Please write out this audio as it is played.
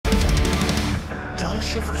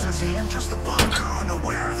shivers as he enters the bunker,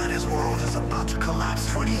 unaware that his world is about to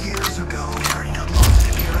collapse 20 years ago. Carrying out lost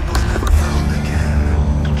miracles never found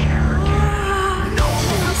again. No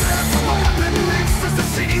more death, smoke and mix as the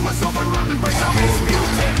city was overrun by zombies,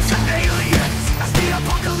 mutants and aliens. As the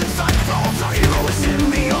apocalypse unfolds, our hero is in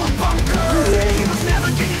the old bunker. He must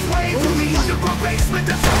navigate his way through the underground basement,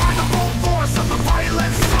 defy the full force of the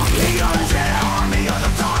violence from the undead army of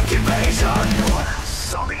the dark invasion.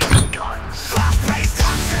 Zombies and guns, fast-paced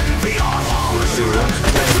action beyond all the shooter.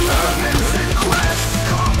 Elements in quest,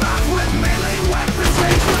 combat with melee weapons,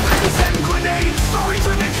 rage weapons and grenades.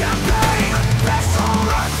 Story-driven campaign, best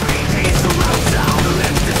horror 3D surround sound. The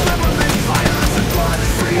lens dismemberment, violence and blood,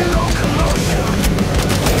 free no commotion.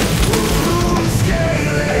 Room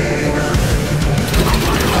scaling.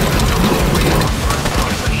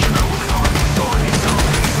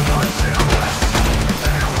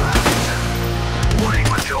 Warning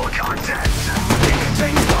mature content. It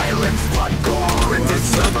contains violence, blood, gore, and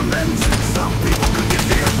dismemberment. Some people could get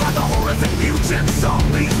feared by the horrific mutants,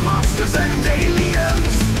 zombies, monsters, and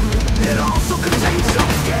aliens. It also contains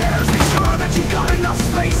jump scares. Be sure that you got enough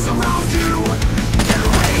space around you. Get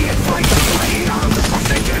away and fight your way out of the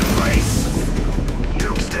forsaken place.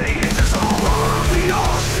 Doomsday is as horror. We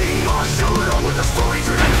all see our shooter with a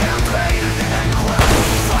story-driven campaign and quest.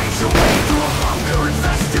 Fight your way through a bunker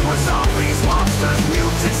infested with zombies, monsters,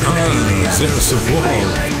 mutants, and aliens. There's a wall.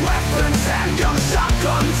 Melee weapons, handgun,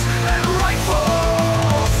 shotguns, and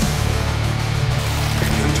rifles.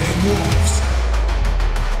 Contain wolves.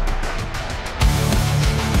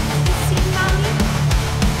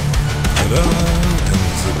 Ta-da!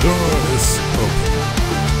 And the door is open.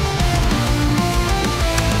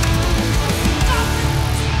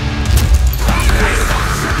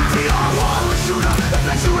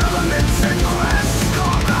 Adventure elements and quests,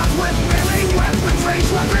 combat with melee weapons, rage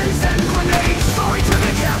weapons and grenades.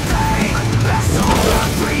 Story-driven campaign, best horror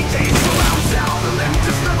 3D surround sound. Limb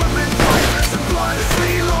dismemberment, violence and blood,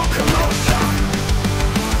 free locomotion.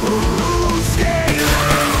 Ooh,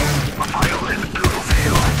 scaling. Violent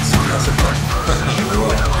feelings. That's a first person.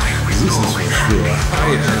 This is for sure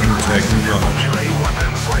high-end technology.